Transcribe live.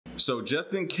So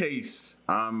just in case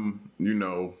I'm,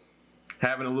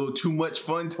 having a little too much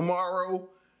fun tomorrow,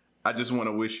 I just want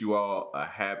to wish you all a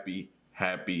happy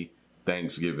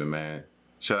Thanksgiving, man.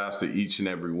 Shout outs to each and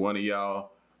every one of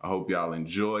y'all. I hope y'all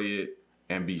enjoy it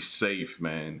and be safe,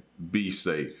 man. Be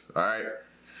safe, all right?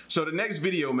 So the next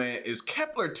video, man, is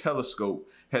Kepler telescope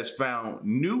has found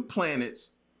new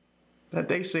planets that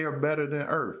they say are better than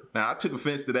Earth. Now, I took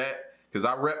offense to that because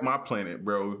I rep my planet,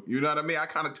 bro. You know what I mean? I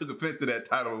kind of took offense to that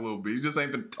title a little bit. You just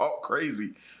ain't been talk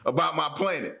crazy about my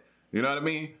planet. You know what I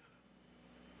mean?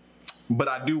 But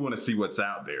I do want to see what's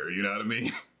out there. You know what I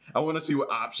mean? I want to see what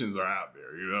options are out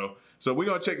there, So we're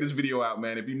going to check this video out,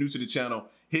 man. If you're new to the channel,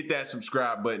 hit that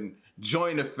subscribe button.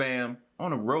 Join the fam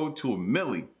on the road to 1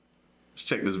 million. Let's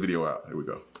check this video out. Here we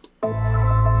go.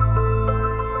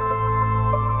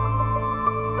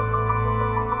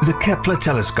 The Kepler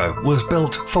telescope was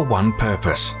built for one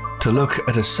purpose: to look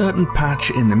at a certain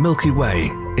patch in the Milky Way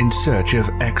in search of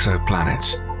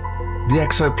exoplanets. The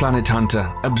exoplanet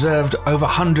hunter observed over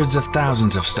hundreds of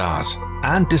thousands of stars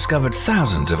and discovered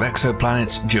thousands of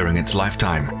exoplanets during its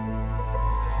lifetime.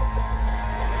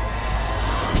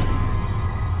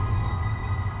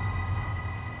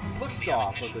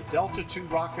 Liftoff of the Delta II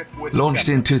rocket with Launched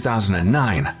in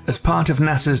 2009 as part of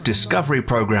NASA's Discovery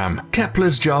program,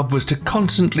 Kepler's job was to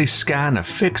constantly scan a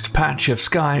fixed patch of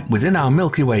sky within our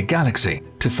Milky Way galaxy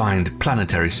to find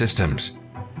planetary systems.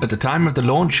 At the time of the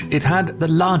launch, it had the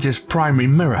largest primary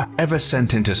mirror ever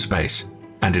sent into space,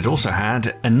 and it also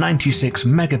had a 96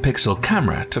 megapixel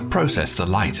camera to process the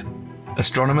light.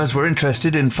 Astronomers were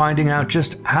interested in finding out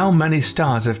just how many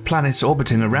stars have planets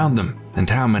orbiting around them, and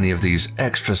how many of these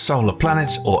extrasolar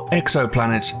planets or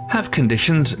exoplanets have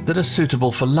conditions that are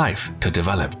suitable for life to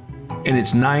develop. In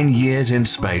its 9 years in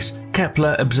space,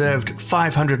 Kepler observed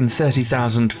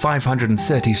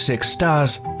 530,536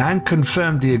 stars and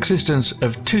confirmed the existence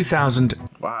of 2,000.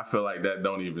 Well, I feel like that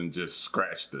don't even just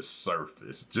scratch the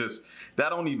surface. That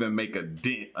don't even make a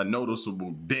dent, a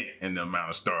noticeable dent in the amount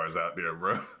of stars out there,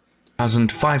 bro.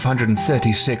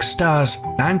 1,536 stars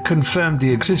and confirmed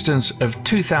the existence of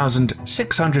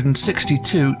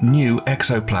 2,662 new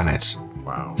exoplanets.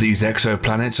 Wow. These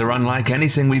exoplanets are unlike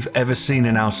anything we've ever seen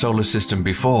in our solar system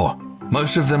before.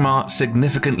 Most of them are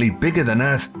significantly bigger than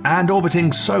Earth and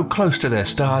orbiting so close to their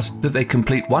stars that they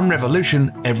complete one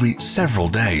revolution every several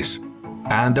days.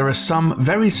 And there are some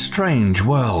very strange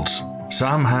worlds.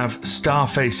 Some have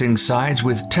star-facing sides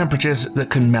with temperatures that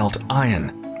can melt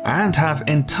iron, and have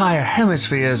entire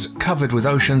hemispheres covered with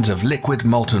oceans of liquid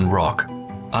molten rock.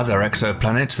 Other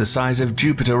exoplanets the size of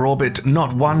Jupiter orbit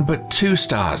not one but 2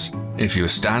 stars. If you were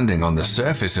standing on the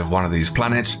surface of one of these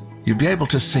planets, you'd be able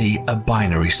to see a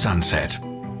binary sunset.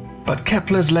 But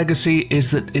Kepler's legacy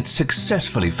is that it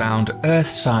successfully found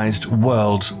Earth-sized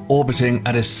worlds orbiting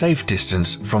at a safe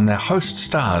distance from their host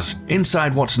stars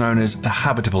inside what's known as a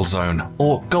habitable zone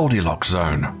or Goldilocks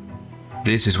zone.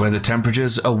 This is where the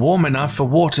temperatures are warm enough for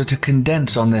water to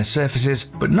condense on their surfaces,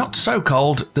 but not so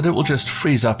cold that it will just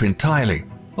freeze up entirely.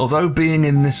 Although being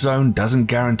in this zone doesn't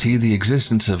guarantee the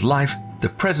existence of life, the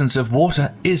presence of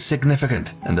water is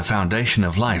significant and the foundation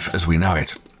of life as we know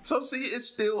it. So see, it's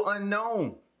still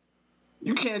unknown.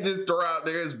 You can't just throw out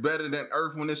there it's better than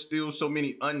Earth when there's still so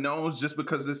many unknowns just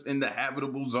because it's in the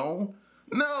habitable zone.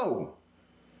 No.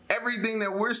 Everything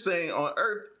that we're saying on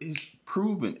Earth is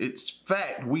proven. It's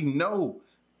fact. We know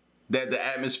that the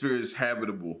atmosphere is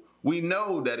habitable. We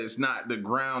know that it's not, the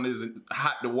ground isn't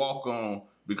hot to walk on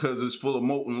because it's full of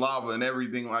molten lava and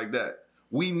everything like that.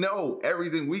 We know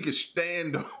everything we can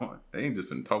stand on. They ain't just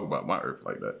finna talk about my Earth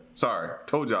like that. Sorry,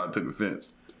 told y'all I took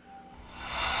offense.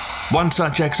 One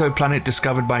such exoplanet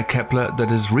discovered by Kepler that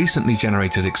has recently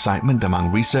generated excitement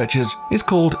among researchers is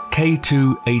called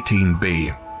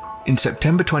K2-18b. In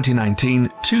September 2019,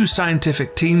 2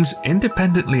 scientific teams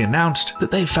independently announced that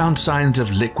they found signs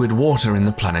of liquid water in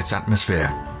the planet's atmosphere.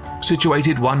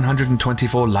 Situated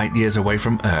 124 light-years away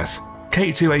from Earth,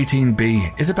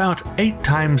 K2-18b is about 8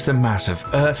 times the mass of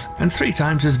Earth and 3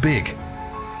 times as big.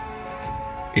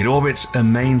 It orbits a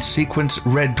main sequence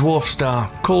red dwarf star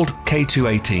called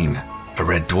K2-18. A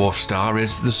red dwarf star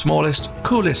is the smallest,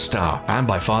 coolest star and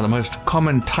by far the most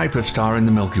common type of star in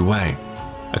the Milky Way.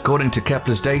 According to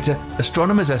Kepler's data,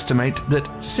 astronomers estimate that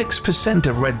 6%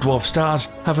 of red dwarf stars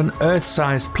have an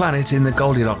Earth-sized planet in the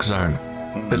Goldilocks zone,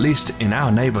 at least in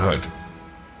our neighborhood.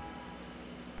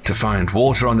 To find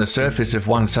water on the surface of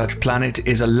one such planet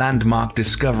is a landmark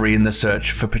discovery in the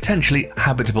search for potentially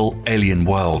habitable alien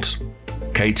worlds.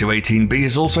 K2-18b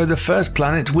is also the first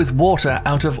planet with water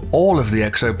out of all of the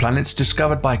exoplanets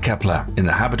discovered by Kepler in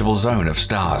the habitable zone of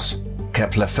stars.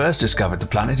 Kepler first discovered the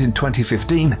planet in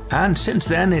 2015, and since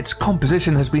then its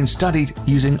composition has been studied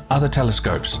using other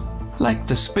telescopes, like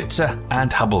the Spitzer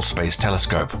and Hubble Space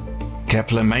Telescope.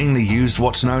 Kepler mainly used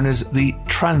what's known as the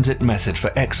transit method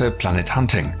for exoplanet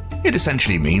hunting. It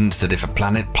essentially means that if a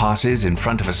planet passes in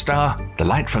front of a star, the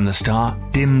light from the star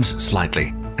dims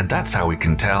slightly, and that's how we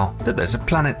can tell that there's a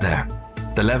planet there.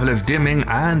 The level of dimming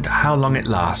and how long it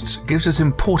lasts gives us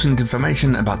important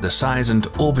information about the size and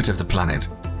orbit of the planet.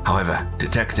 However,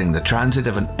 detecting the transit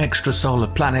of an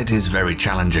extrasolar planet is very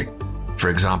challenging.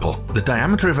 For example, the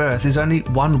diameter of Earth is only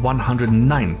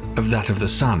 1/109th of that of the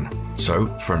Sun. So,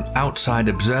 for an outside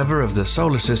observer of the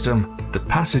solar system, the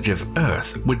passage of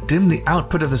Earth would dim the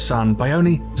output of the Sun by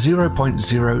only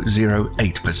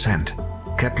 0.008%.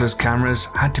 Kepler's cameras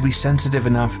had to be sensitive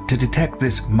enough to detect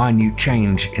this minute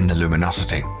change in the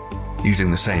luminosity.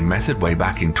 Using the same method way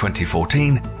back in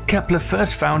 2014, Kepler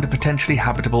first found a potentially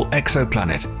habitable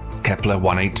exoplanet. Kepler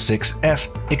 186f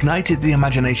ignited the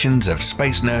imaginations of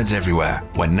space nerds everywhere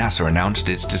when NASA announced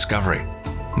its discovery.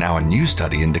 Now a new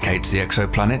study indicates the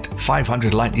exoplanet,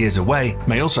 500 light-years away,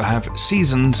 may also have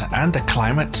seasons and a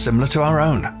climate similar to our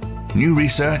own. New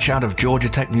research out of Georgia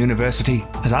Tech University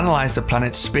has analyzed the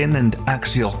planet's spin and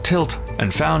axial tilt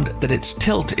and found that its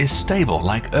tilt is stable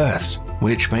like Earth's,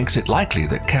 which makes it likely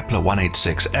that Kepler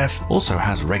 186f also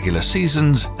has regular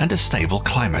seasons and a stable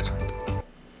climate.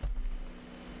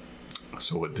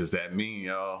 So what does that mean,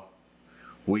 y'all?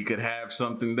 We could have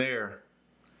something there.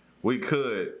 We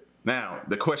could. Now,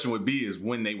 the question would be is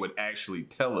when they would actually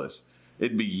tell us.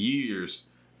 It'd be years.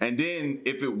 And then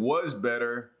if it was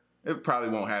better, it probably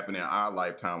won't happen in our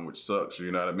lifetime, which sucks.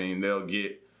 You know what I mean? They'll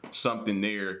get something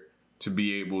there to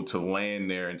be able to land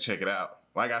there and check it out.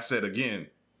 Like I said, again,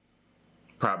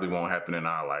 probably won't happen in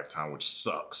our lifetime, which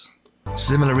sucks.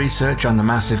 Similar research on the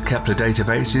massive Kepler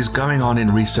database is going on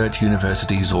in research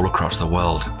universities all across the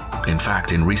world. In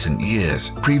fact, in recent years,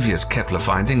 previous Kepler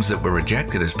findings that were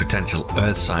rejected as potential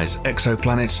Earth-sized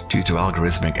exoplanets due to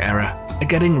algorithmic error are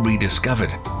getting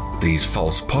rediscovered. These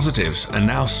false positives are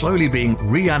now slowly being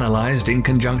reanalyzed in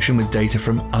conjunction with data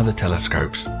from other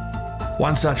telescopes.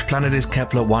 One such planet is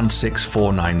Kepler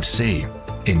 1649c.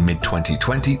 In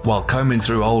mid-2020, while combing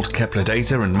through old Kepler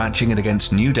data and matching it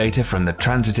against new data from the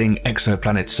Transiting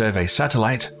Exoplanet Survey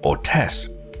Satellite, or TESS,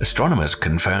 astronomers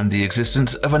confirmed the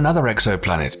existence of another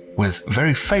exoplanet with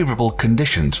very favorable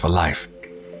conditions for life.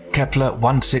 Kepler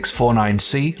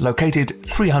 1649c, located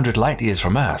 300 light-years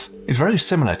from Earth, is very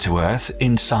similar to Earth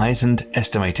in size and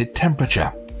estimated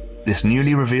temperature. This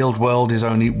newly revealed world is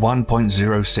only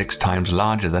 1.06 times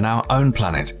larger than our own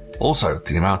planet. Also,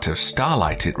 the amount of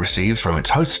starlight it receives from its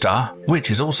host star,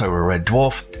 which is also a red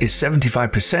dwarf, is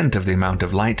 75% of the amount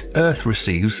of light Earth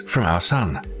receives from our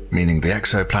Sun, meaning the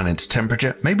exoplanet's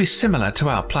temperature may be similar to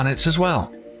our planet's as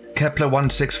well. Kepler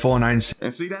 1649c.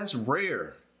 And see, that's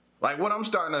rare. Like what I'm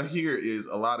starting to hear is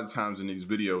a lot of times in these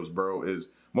videos, bro, is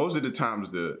most of the times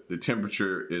the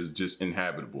temperature is just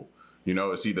inhabitable. You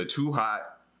know, it's either too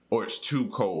hot or it's too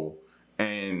cold.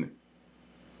 And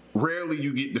rarely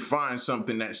you get to find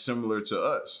something that's similar to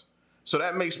us. So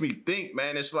that makes me think,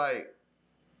 man, it's like,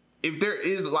 if there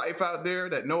is life out there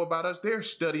that know about us, they're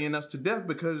studying us to death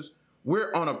because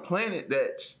we're on a planet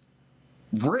that's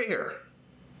rare.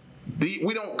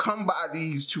 We don't come by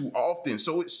these too often,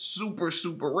 so it's super,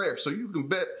 super rare. So you can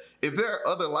bet if there are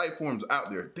other life forms out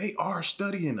there, they are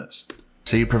studying us.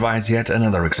 C provides yet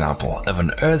another example of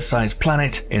an Earth-sized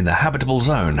planet in the habitable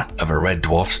zone of a red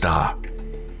dwarf star.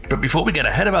 But before we get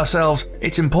ahead of ourselves,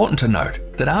 it's important to note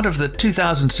that out of the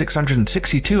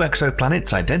 2,662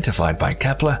 exoplanets identified by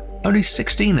Kepler, only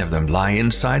 16 of them lie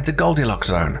inside the Goldilocks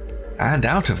zone. And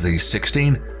out of these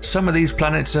 16, some of these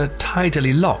planets are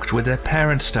tidally locked with their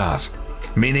parent stars,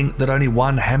 meaning that only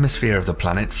one hemisphere of the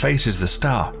planet faces the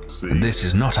star. And this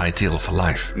is not ideal for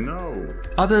life. No.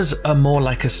 Others are more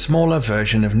like a smaller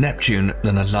version of Neptune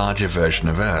than a larger version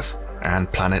of Earth.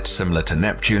 And planets similar to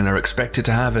Neptune are expected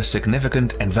to have a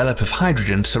significant envelope of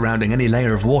hydrogen surrounding any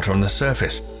layer of water on the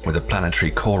surface, with a planetary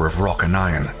core of rock and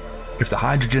iron. If the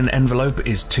hydrogen envelope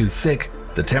is too thick,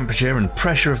 the temperature and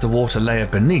pressure of the water layer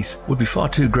beneath would be far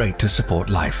too great to support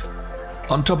life.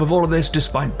 On top of all of this,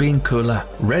 despite being cooler,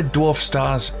 red dwarf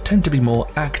stars tend to be more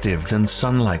active than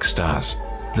Sun-like stars.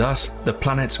 Thus, the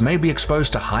planets may be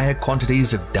exposed to higher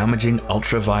quantities of damaging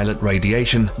ultraviolet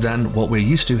radiation than what we're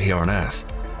used to here on Earth.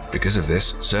 Because of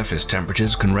this, surface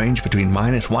temperatures can range between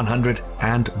 -100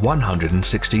 and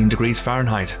 116 degrees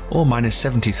Fahrenheit, or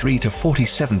 -73 to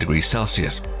 47 degrees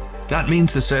Celsius. That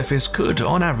means the surface could,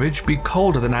 on average, be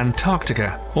colder than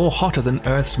Antarctica or hotter than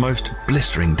Earth's most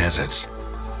blistering deserts.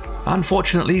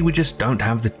 Unfortunately, we just don't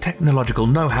have the technological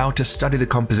know-how to study the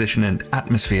composition and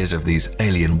atmospheres of these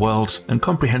alien worlds and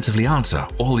comprehensively answer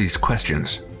all these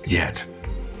questions yet.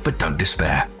 But don't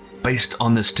despair. Based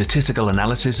on the statistical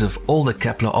analysis of all the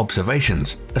Kepler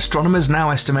observations, astronomers now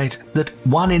estimate that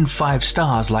 1 in 5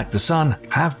 stars like the Sun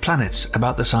have planets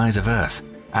about the size of Earth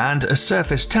and a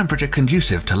surface temperature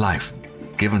conducive to life.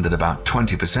 Given that about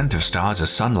 20% of stars are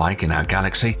Sun-like in our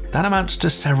galaxy, that amounts to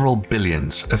several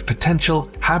billions of potential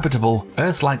habitable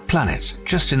Earth-like planets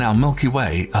just in our Milky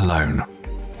Way alone.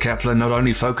 Kepler not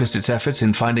only focused its efforts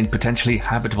in finding potentially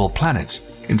habitable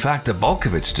planets, in fact the bulk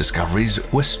of its discoveries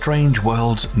were strange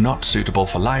worlds not suitable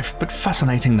for life but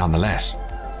fascinating nonetheless,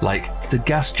 like the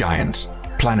gas giants,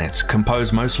 planets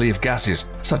composed mostly of gases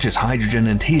such as hydrogen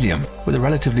and helium with a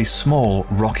relatively small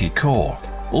rocky core,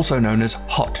 also known as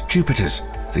hot Jupiters.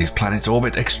 These planets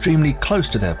orbit extremely close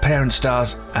to their parent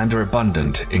stars and are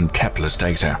abundant in Kepler's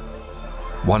data.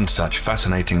 One such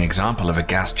fascinating example of a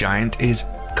gas giant is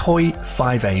KOI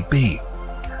 5AB.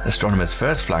 Astronomers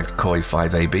first flagged KOI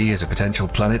 5AB as a potential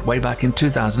planet way back in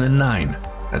 2009.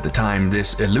 At the time,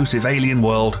 this elusive alien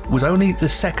world was only the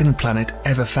second planet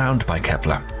ever found by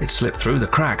Kepler. It slipped through the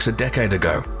cracks a decade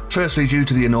ago, firstly due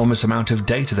to the enormous amount of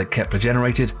data that Kepler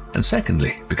generated, and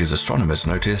secondly because astronomers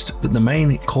noticed that the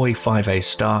main KOI 5A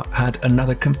star had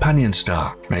another companion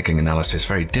star, making analysis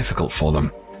very difficult for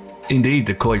them. Indeed,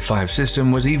 the KOI 5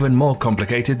 system was even more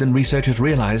complicated than researchers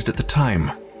realized at the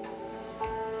time.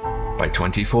 By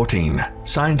 2014,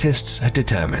 scientists had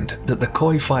determined that the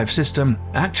KOI 5 system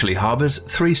actually harbors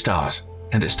 3 stars,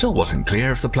 and it still wasn't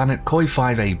clear if the planet KOI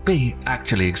 5AB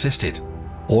actually existed,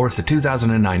 or if the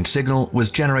 2009 signal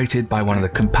was generated by one of the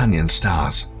companion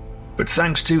stars. But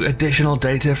thanks to additional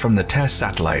data from the TESS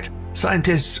satellite,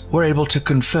 scientists were able to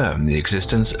confirm the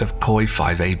existence of KOI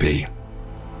 5AB.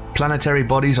 Planetary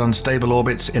bodies on stable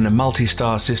orbits in a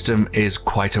multi-star system is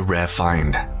quite a rare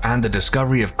find, and the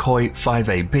discovery of KOI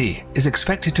 5AB is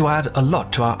expected to add a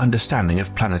lot to our understanding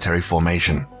of planetary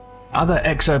formation. Other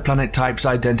exoplanet types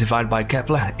identified by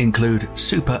Kepler include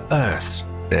super-Earths.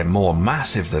 They're more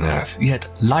massive than Earth, yet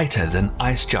lighter than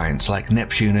ice giants like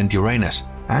Neptune and Uranus,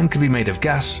 and can be made of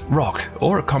gas, rock,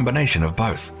 or a combination of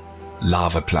both.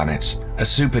 Lava planets are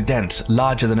super-dense,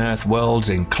 larger-than-Earth worlds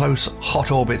in close,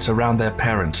 hot orbits around their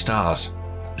parent stars.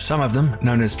 Some of them,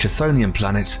 known as Chthonian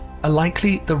planets, are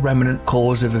likely the remnant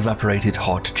cores of evaporated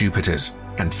hot Jupiters.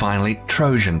 And finally,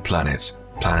 Trojan planets,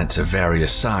 planets of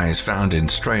various size found in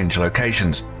strange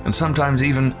locations, and sometimes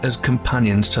even as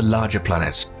companions to larger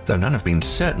planets, though none have been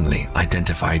certainly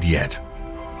identified yet.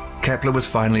 Kepler was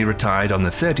finally retired on the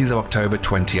 30th of October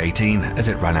 2018 as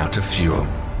it ran out of fuel.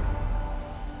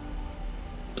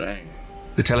 Dang.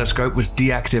 The telescope was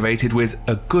deactivated with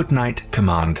a good night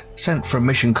command sent from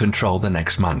mission control the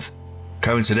next month.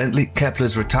 Coincidentally,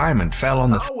 Kepler's retirement fell on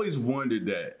the... I always wondered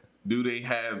that. Do they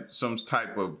have some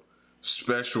type of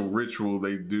special ritual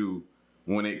they do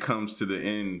when it comes to the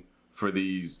end for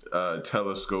these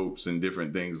telescopes and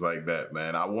different things like that,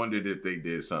 man? I wondered if they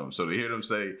did something. So to hear them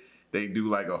say they do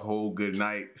like a whole good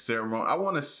night ceremony, I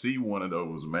want to see one of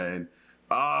those, man.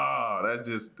 That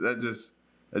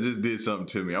just did something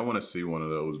to me. I want to see one of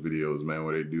those videos, man,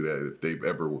 where they do that if they've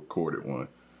ever recorded one.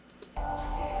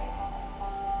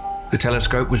 The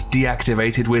telescope was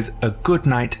deactivated with a good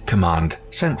night command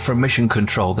sent from mission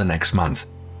control the next month.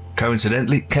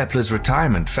 Coincidentally, Kepler's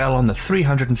retirement fell on the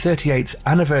 338th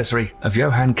anniversary of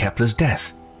Johann Kepler's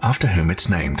death, after whom it's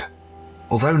named.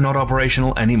 Although not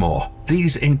operational anymore,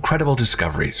 these incredible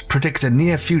discoveries predict a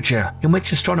near future in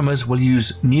which astronomers will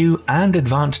use new and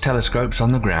advanced telescopes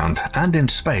on the ground and in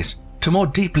space to more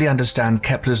deeply understand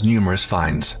Kepler's numerous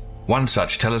finds. One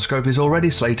such telescope is already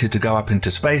slated to go up into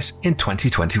space in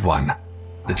 2021.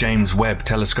 The James Webb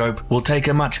Telescope will take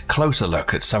a much closer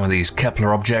look at some of these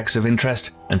Kepler objects of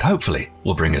interest and hopefully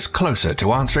will bring us closer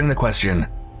to answering the question,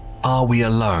 are we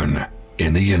alone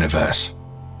in the universe?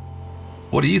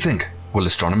 What do you think? Will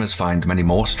astronomers find many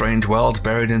more strange worlds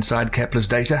buried inside Kepler's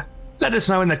data? Let us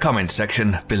know in the comments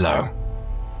section below.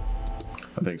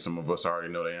 I think some of us already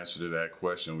know the answer to that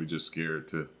question. We're just scared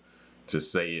to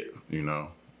say it, you know.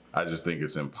 I just think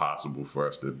it's impossible for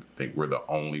us to think we're the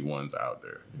only ones out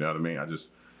there. You know what I mean?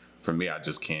 For me, I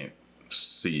just can't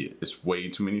see it. It's way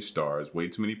too many stars, way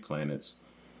too many planets.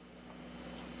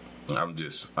 I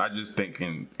just think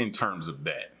in terms of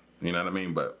that. You know what I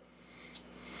mean? But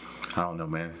I don't know,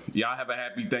 man. Y'all have a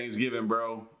happy Thanksgiving,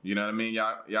 bro. You know what I mean?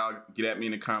 Y'all get at me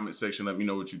in the comment section. Let me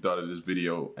know what you thought of this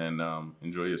video and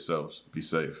enjoy yourselves. Be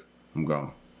safe. I'm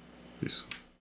gone. Peace.